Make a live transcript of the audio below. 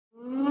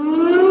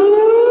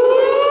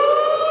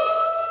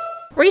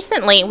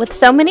Recently, with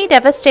so many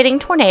devastating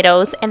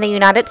tornadoes in the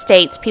United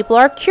States, people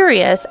are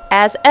curious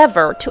as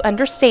ever to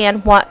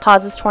understand what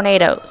causes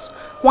tornadoes.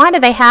 Why do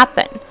they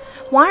happen?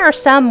 Why are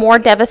some more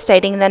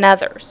devastating than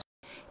others?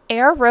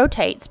 Air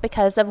rotates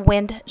because of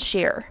wind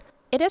shear.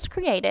 It is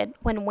created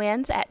when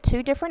winds at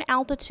two different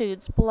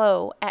altitudes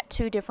blow at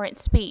two different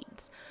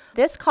speeds.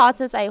 This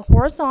causes a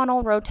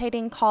horizontal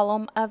rotating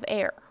column of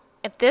air.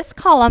 If this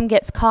column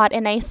gets caught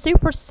in a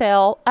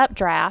supercell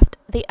updraft,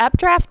 the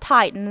updraft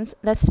tightens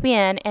the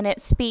spin and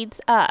it speeds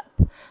up,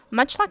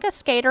 much like a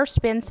skater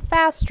spins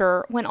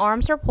faster when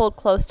arms are pulled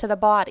close to the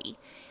body.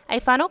 A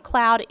funnel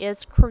cloud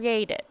is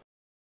created.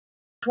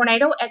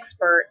 Tornado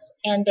experts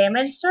and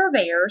damage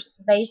surveyors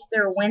base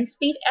their wind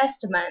speed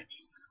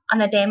estimates on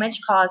the damage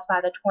caused by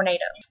the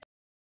tornado.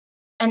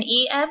 An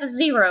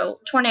EF0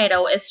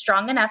 tornado is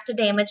strong enough to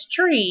damage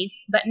trees,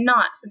 but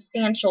not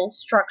substantial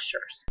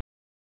structures.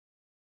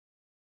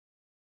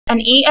 An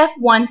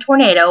EF1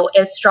 tornado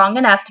is strong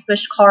enough to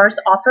push cars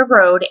off a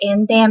road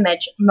and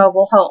damage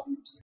mobile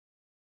homes.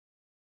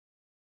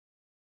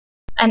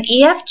 An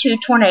EF2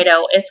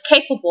 tornado is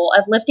capable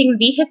of lifting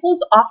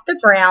vehicles off the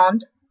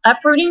ground,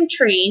 uprooting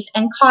trees,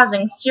 and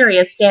causing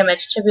serious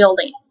damage to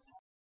buildings.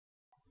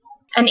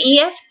 An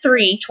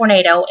EF3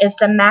 tornado is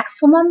the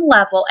maximum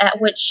level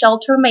at which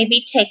shelter may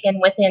be taken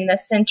within the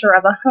center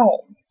of a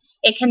home.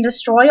 It can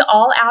destroy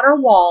all outer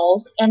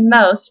walls and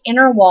most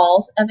inner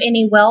walls of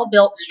any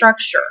well-built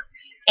structure,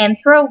 and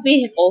throw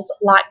vehicles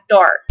like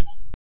darts.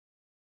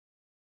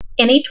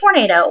 Any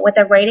tornado with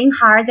a rating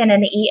higher than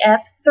an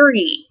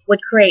EF3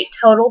 would create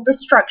total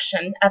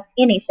destruction of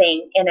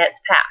anything in its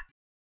path.